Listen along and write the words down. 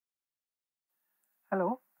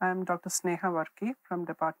Hello, I am Dr. Sneha Varki from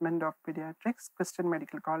Department of Pediatrics, Christian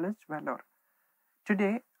Medical College, Vellore.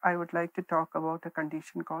 Today, I would like to talk about a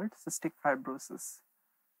condition called cystic fibrosis.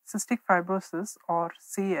 Cystic fibrosis, or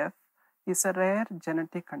CF, is a rare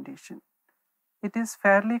genetic condition. It is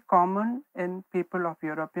fairly common in people of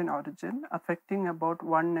European origin, affecting about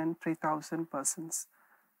 1 in 3,000 persons.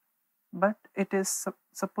 But it is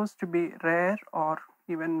supposed to be rare or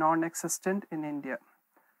even non-existent in India.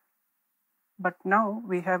 But now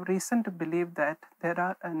we have reason to believe that there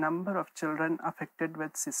are a number of children affected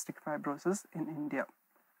with cystic fibrosis in India.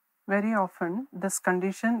 Very often, this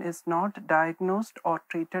condition is not diagnosed or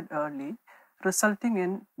treated early, resulting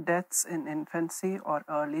in deaths in infancy or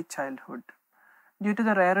early childhood. Due to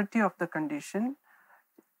the rarity of the condition,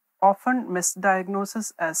 often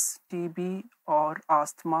misdiagnosis as TB or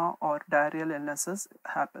asthma or diarrheal illnesses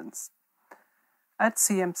happens. At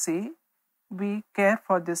CMC, we care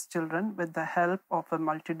for these children with the help of a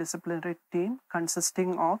multidisciplinary team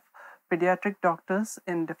consisting of pediatric doctors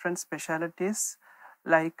in different specialties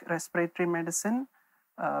like respiratory medicine,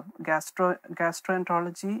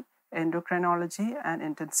 gastroenterology, endocrinology, and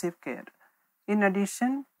intensive care. In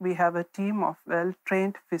addition, we have a team of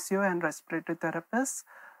well-trained physio and respiratory therapists,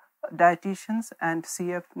 dietitians, and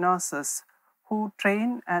CF nurses who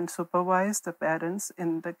train and supervise the parents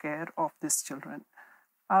in the care of these children.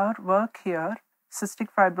 Our work here, Cystic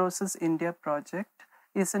Fibrosis India project,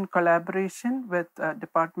 is in collaboration with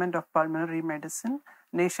Department of Pulmonary Medicine,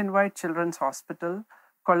 Nationwide Children's Hospital,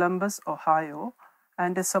 Columbus, Ohio,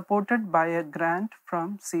 and is supported by a grant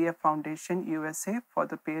from CF Foundation USA for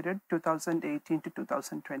the period 2018 to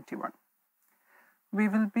 2021. We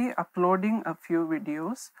will be uploading a few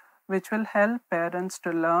videos which will help parents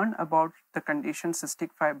to learn about the condition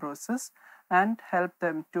cystic fibrosis and help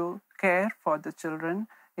them to care for the children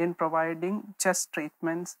in providing chest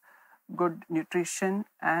treatments, good nutrition,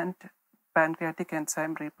 and pancreatic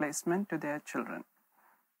enzyme replacement to their children.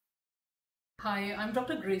 Hi, I'm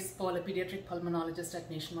Dr. Grace Paul, a pediatric pulmonologist at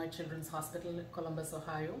Nationwide Children's Hospital in Columbus,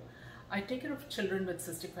 Ohio. I take care of children with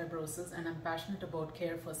cystic fibrosis and I'm passionate about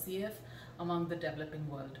care for CF among the developing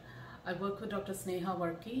world. I work with Dr. Sneha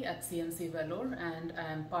Varki at CMC Vellore and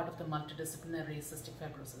I am part of the multidisciplinary cystic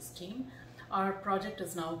fibrosis team. Our project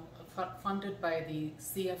is now funded by the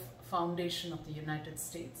CF Foundation of the United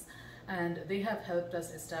States, and they have helped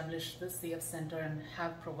us establish this CF Center and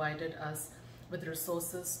have provided us with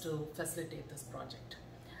resources to facilitate this project.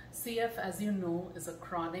 CF, as you know, is a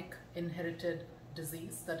chronic inherited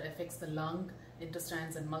disease that affects the lung,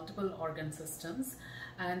 intestines, and multiple organ systems,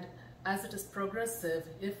 and as it is progressive,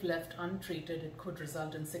 if left untreated, it could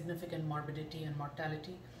result in significant morbidity and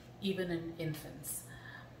mortality, even in infants.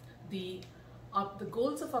 The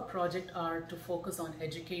goals of our project are to focus on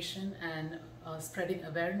education and spreading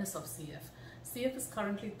awareness of CF. CF is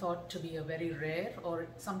currently thought to be a very rare or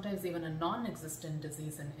sometimes even a non-existent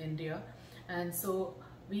disease in India, and so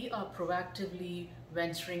we are proactively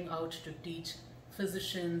venturing out to teach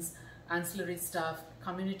physicians, ancillary staff,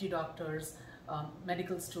 community doctors,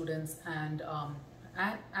 medical students, and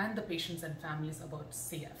the patients and families about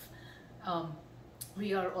CF.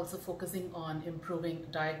 We are also focusing on improving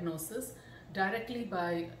diagnosis directly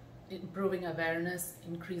by improving awareness,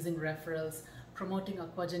 increasing referrals, promoting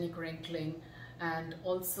aquagenic wrinkling, and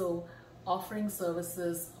also offering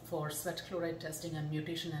services for sweat chloride testing and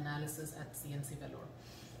mutation analysis at CMC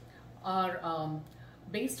Vellore.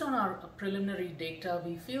 Based on our preliminary data,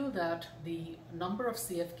 we feel that the number of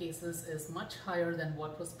CF cases is much higher than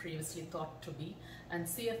what was previously thought to be, and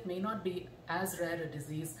CF may not be as rare a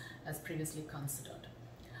disease as previously considered.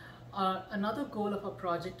 Another goal of our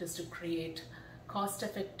project is to create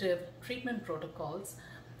cost-effective treatment protocols.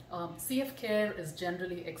 CF care is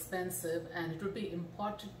generally expensive, and it would be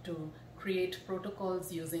important to create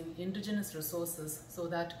protocols using indigenous resources so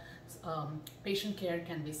that patient care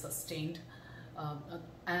can be sustained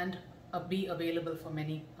and be available for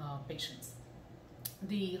many patients.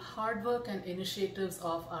 The hard work and initiatives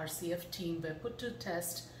of our CF team were put to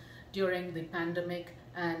test during the pandemic,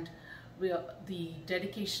 and the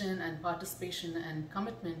dedication and participation and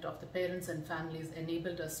commitment of the parents and families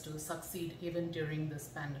enabled us to succeed even during this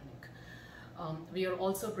pandemic. We are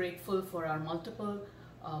also grateful for our multiple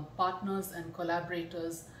partners and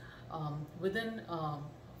collaborators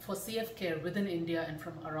for CF care within India and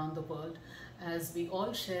from around the world, as we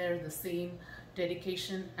all share the same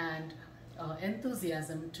dedication and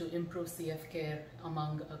enthusiasm to improve CF care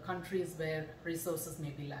among countries where resources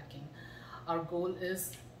may be lacking. Our goal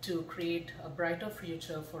is to create a brighter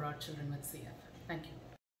future for our children with CF. Thank you.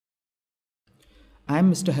 I am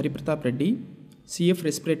Mr. Haripratap Reddy, CF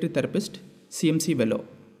Respiratory Therapist, CMC Vellore.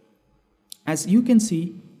 As you can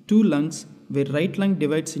see, two lungs where right lung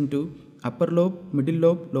divides into upper lobe, middle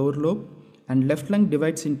lobe, lower lobe, and left lung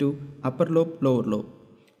divides into upper lobe, lower lobe.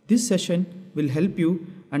 This session will help you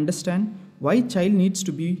understand why child needs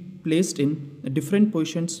to be placed in different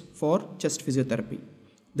positions for chest physiotherapy.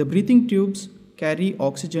 The breathing tubes carry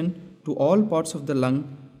oxygen to all parts of the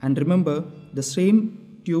lung, and remember, the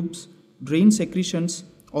same tubes drain secretions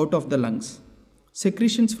out of the lungs.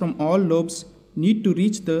 Secretions from all lobes need to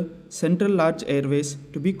reach the central large airways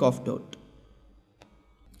to be coughed out.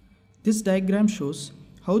 This diagram shows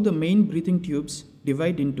how the main breathing tubes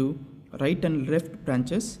divide into right and left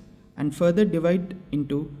branches and further divide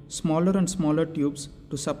into smaller and smaller tubes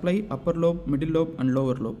to supply upper lobe, middle lobe, and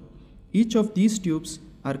lower lobe. Each of these tubes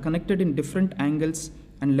are connected in different angles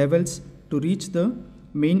and levels to reach the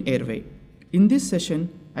main airway. In this session,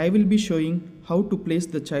 I will be showing how to place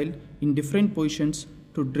the child in different positions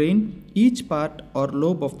to drain each part or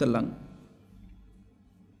lobe of the lung.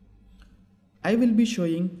 I will be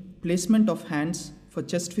showing placement of hands for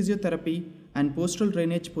chest physiotherapy and postural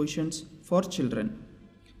drainage positions for children.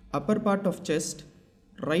 Upper part of chest,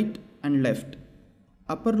 right and left.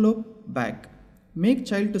 Upper lobe, back. Make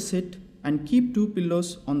child to sit and keep two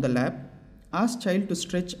pillows on the lap. Ask child to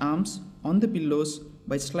stretch arms on the pillows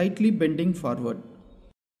by slightly bending forward.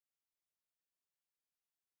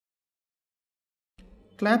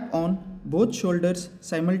 Clap on both shoulders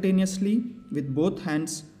simultaneously with both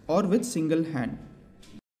hands or with single hand.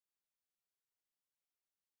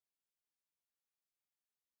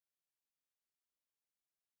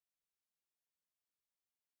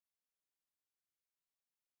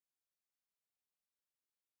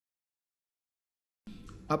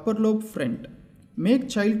 Upper lobe front. Make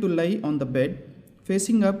child to lie on the bed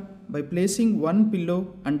facing up by placing one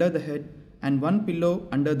pillow under the head and one pillow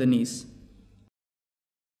under the knees.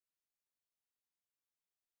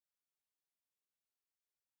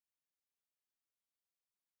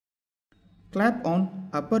 Clap on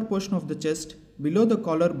upper portion of the chest below the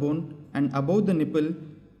collarbone and above the nipple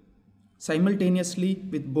simultaneously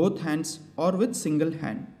with both hands or with single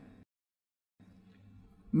hand.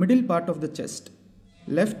 Middle part of the chest,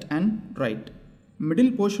 left and right.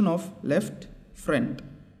 Middle portion of left, front.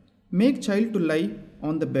 Make child to lie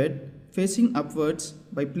on the bed facing upwards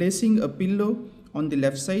by placing a pillow on the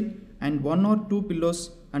left side and one or two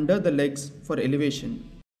pillows under the legs for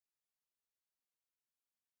elevation.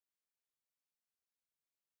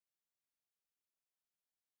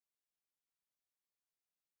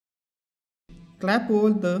 Clap over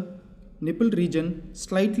the nipple region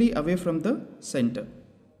slightly away from the center.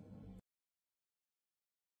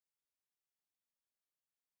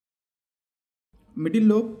 Middle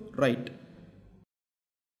lobe, right.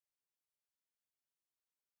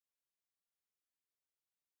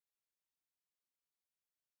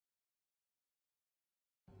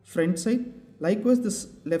 Front side, likewise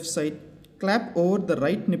the left side, clap over the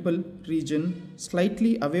right nipple region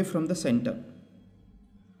slightly away from the center.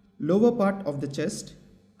 Lower part of the chest,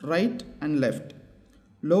 right and left.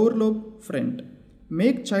 Lower lobe, front.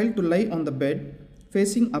 Make child to lie on the bed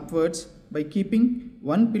facing upwards by keeping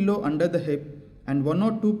one pillow under the hip and one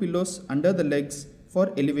or two pillows under the legs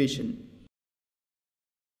for elevation.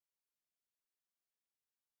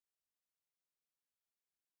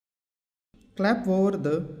 Clap over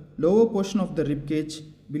the lower portion of the rib cage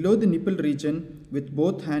below the nipple region with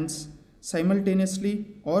both hands simultaneously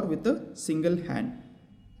or with a single hand.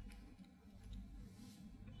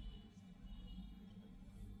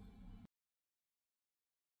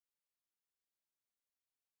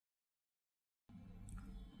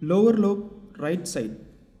 Lower lobe, right side.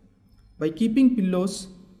 By keeping pillows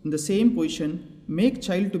in the same position, make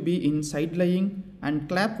child to be in side lying and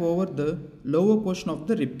clap over the lower portion of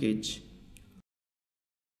the rib cage.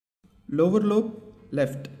 Lower lobe,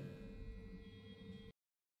 left.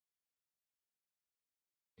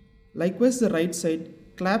 Likewise the right side,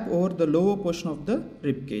 clap over the lower portion of the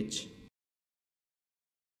rib cage.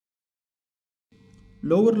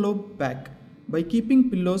 Lower lobe, back. By keeping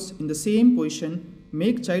pillows in the same position,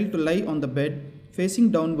 make child to lie on the bed facing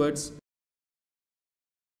downwards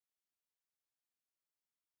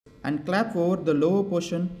and clap over the lower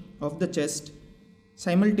portion of the chest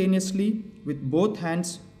simultaneously with both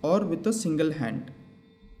hands or with a single hand.